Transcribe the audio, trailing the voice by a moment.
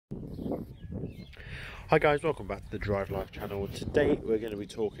Hi guys, welcome back to the Drive Life channel, and today we're going to be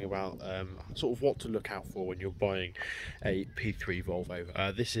talking about sort of what to look out for when you're buying a P3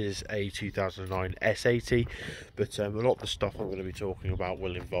 Volvo. This is a 2009 S80, but a lot of the stuff I'm going to be talking about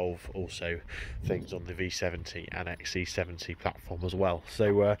will involve also things on the V70 and XC70 platform as well.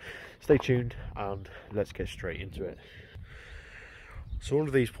 So stay tuned and let's get straight into it. So all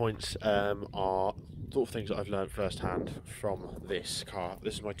of these points are sort of things that I've learned firsthand from this car.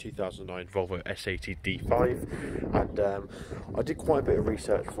 This is my 2009 Volvo S80 D5, and I did quite a bit of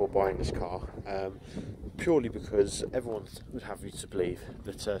research before buying this car, purely because everyone would have you to believe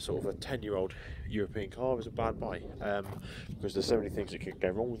that sort of a 10-year-old European car is a bad buy, because there's so many things that could go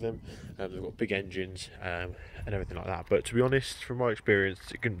wrong with them. They've got big engines and everything like that, but to be honest, from my experience,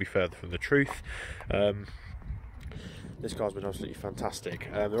 it couldn't be further from the truth. This car's been absolutely fantastic.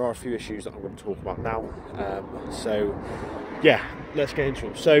 There are a few issues that I'm going to talk about now. So yeah, let's get into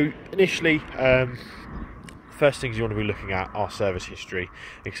it. So initially, first things you want to be looking at are service history,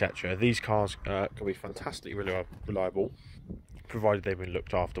 etc. These cars can be fantastically reliable, provided they've been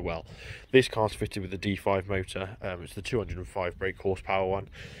looked after well. This car's fitted with the D5 motor. It's the 205 brake horsepower one,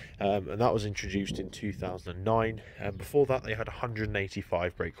 and that was introduced in 2009. Before that they had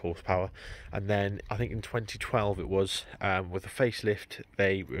 185 brake horsepower, and then I think in 2012 it was, with a facelift,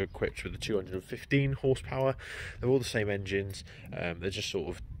 they were equipped with the 215 horsepower. They're all the same engines, they're just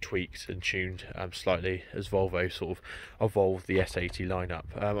sort of tweaked and tuned slightly as Volvo sort of evolved the S80 lineup.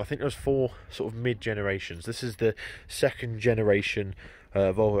 I think there's 4 sort of mid-generations. This is the second generation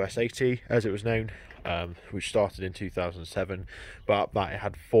Volvo S80 as it was known, which started in 2007, but that it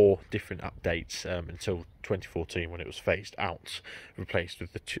had 4 different updates until 2014 when it was phased out, replaced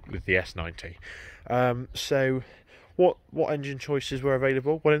with the S90. So what engine choices were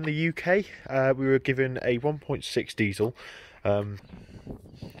available? Well, in the UK we were given a 1.6 diesel. I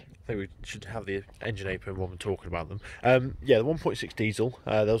think we should have the engine open when we're talking about them. Yeah, the 1.6 diesel.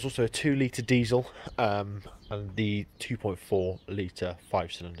 There was also a 2-litre diesel, and the 2.4 litre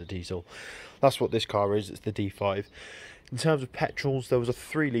 5-cylinder diesel. That's what this car is. It's the D5. In terms of petrols, there was a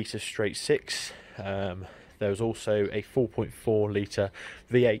 3-litre straight 6. There was also a 4.4 litre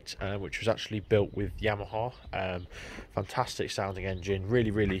V8, which was actually built with Yamaha. Fantastic sounding engine,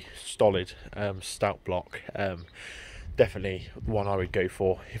 really solid, stout block. Definitely one I would go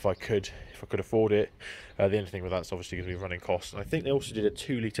for if I could afford it. The only thing with that's obviously going to be running costs. And I think they also did a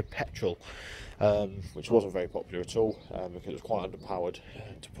 2-litre petrol, which wasn't very popular at all, because it was quite underpowered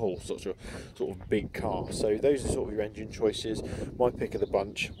to pull such a sort of big car. So those are sort of your engine choices. My pick of the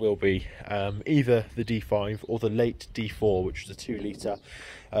bunch will be either the D5 or the late D4, which was a 2-litre.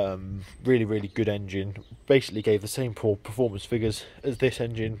 Really good engine. Basically gave the same performance figures as this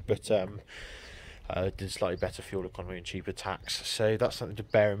engine, but did slightly better fuel economy and cheaper tax, so that's something to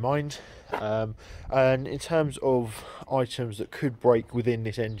bear in mind. And in terms of items that could break within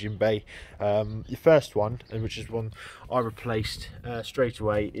this engine bay, the first one, and which is one I replaced straight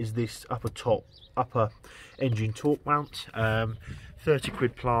away, is this upper engine torque mount. 30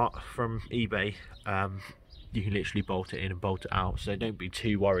 quid plant from eBay. You can literally bolt it in and bolt it out, so don't be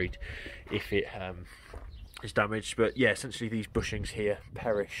too worried if it is damaged. But yeah, essentially these bushings here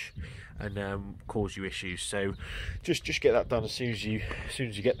perish and cause you issues, so just get that done as soon as you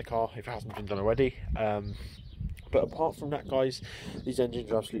get the car, if it hasn't been done already. But apart from that, guys, these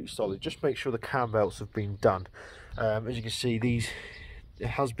engines are absolutely solid. Just make sure the cam belts have been done. As you can see, it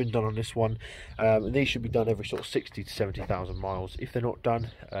has been done on this one, and these should be done every sort of 60 to 70,000 miles. If they're not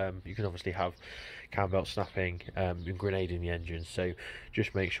done, you can obviously have cam belt snapping and grenading the engine, so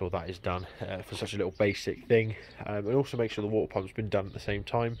just make sure that is done for such a little basic thing. And also make sure the water pump's been done at the same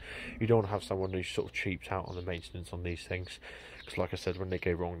time. You don't want to have someone who sort of cheaps out on the maintenance on these things, because like I said, when they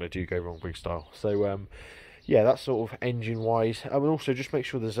go wrong, they do go wrong big style. So yeah, that's sort of engine wise. And also just make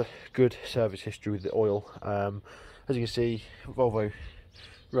sure there's a good service history with the oil. As you can see, Volvo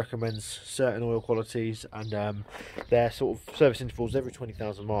recommends certain oil qualities, and their sort of service intervals every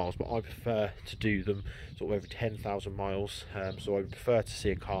 20,000 miles, but I prefer to do them sort of every 10,000 miles. So I would prefer to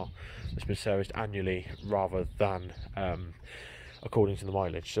see a car that's been serviced annually rather than according to the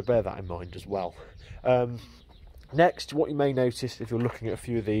mileage, so bear that in mind as well. Next, what you may notice if you're looking at a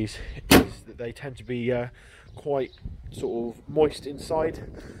few of these is that they tend to be quite sort of moist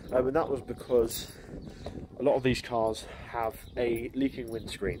inside, and that was because a lot of these cars have a leaking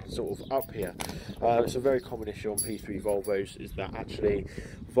windscreen sort of up here. It's a very common issue on P3 Volvos, is that actually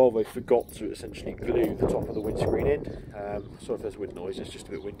Volvo forgot to essentially glue the top of the windscreen in. Sorry if there's wind noise, it's just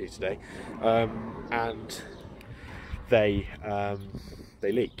a bit windy today. And they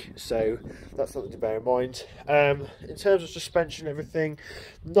they leak. So that's something to bear in mind. In terms of suspension and everything,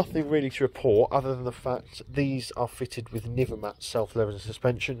 nothing really to report other than the fact these are fitted with Nivermat self-leveling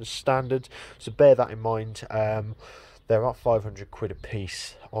suspension standard, so bear that in mind. They're up 500 quid a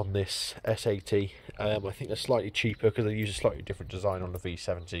piece on this S80. I think they're slightly cheaper because they use a slightly different design on the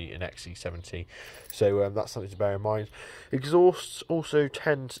V70 and XC70. So that's something to bear in mind. Exhausts also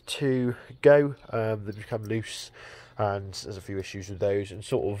tend to go, they become loose, and there's a few issues with those, and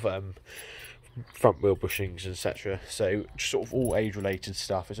sort of front wheel bushings, etc. So just sort of all age related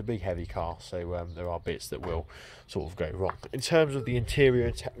stuff. It's a big heavy car, so there are bits that will sort of go wrong. In terms of the interior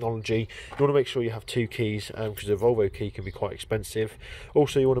and technology, you want to make sure you have 2 keys, because a Volvo key can be quite expensive.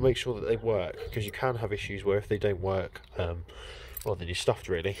 Also, you want to make sure that they work, because you can have issues where if they don't work, well, then you're stuffed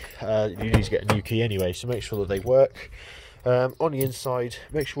really. You need to get a new key anyway, so make sure that they work. On the inside,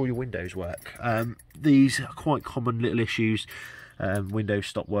 make sure your windows work. These are quite common little issues. Windows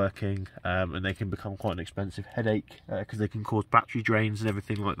stop working, and they can become quite an expensive headache, because they can cause battery drains and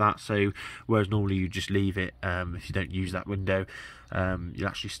everything like that. So whereas normally you just leave it, if you don't use that window, you'll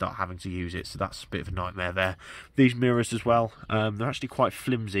actually start having to use it, so that's a bit of a nightmare there. These mirrors as well, they're actually quite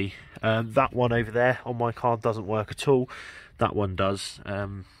flimsy. That one over there on my car doesn't work at all. That one does,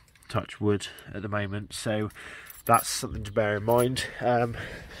 touch wood at the moment, so that's something to bear in mind.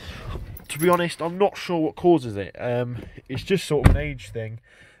 To be honest, I'm not sure what causes it. It's just sort of an age thing.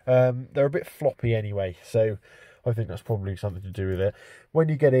 They're a bit floppy anyway, so I think that's probably something to do with it. When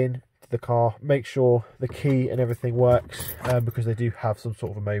you get in to the car, make sure the key and everything works, because they do have some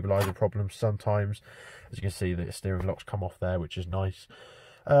sort of immobiliser problems sometimes. As you can see, the steering locks come off there, which is nice.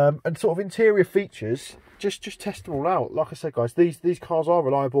 And sort of interior features, just test them all out. Like I said, guys, these cars are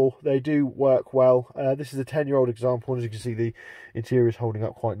reliable. They do work well. This is a 10-year-old example, and as you can see, the interior is holding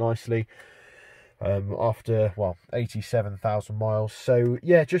up quite nicely after, well, 87,000 miles. So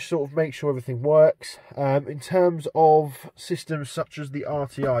yeah, just sort of make sure everything works. In terms of systems such as the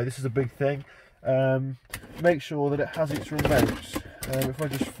RTI, this is a big thing. Make sure that it has its remotes. If I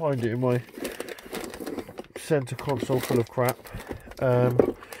just find it in my centre console full of crap,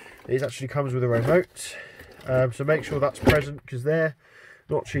 it actually comes with a remote, so make sure that's present, because they're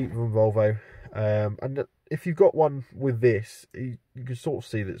not cheap from Volvo. And if you've got one with this, you can sort of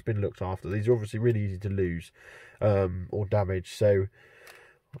see that it's been looked after. These are obviously really easy to lose or damage. So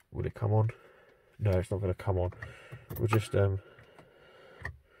will it come on? No, it's not going to come on. We'll just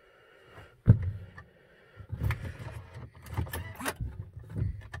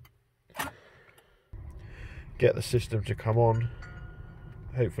get the system to come on,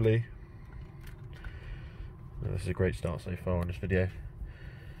 hopefully. This is a great start so far on this video.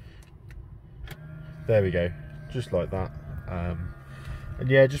 There we go, just like that. And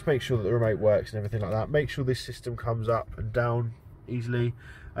yeah, just make sure that the remote works and everything like that. Make sure this system comes up and down easily.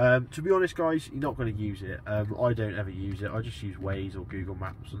 To be honest, guys, you're not going to use it. I don't ever use it. I just use Waze or Google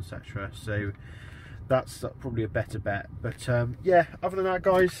Maps, etc. So that's probably a better bet. But yeah, other than that,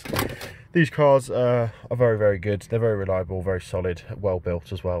 guys, these cars are very, very good. They're very reliable, very solid, well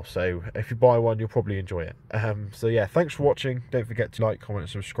built as well. So if you buy one, you'll probably enjoy it. So yeah, thanks for watching. Don't forget to like, comment and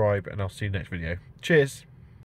subscribe, and I'll see you next video. Cheers.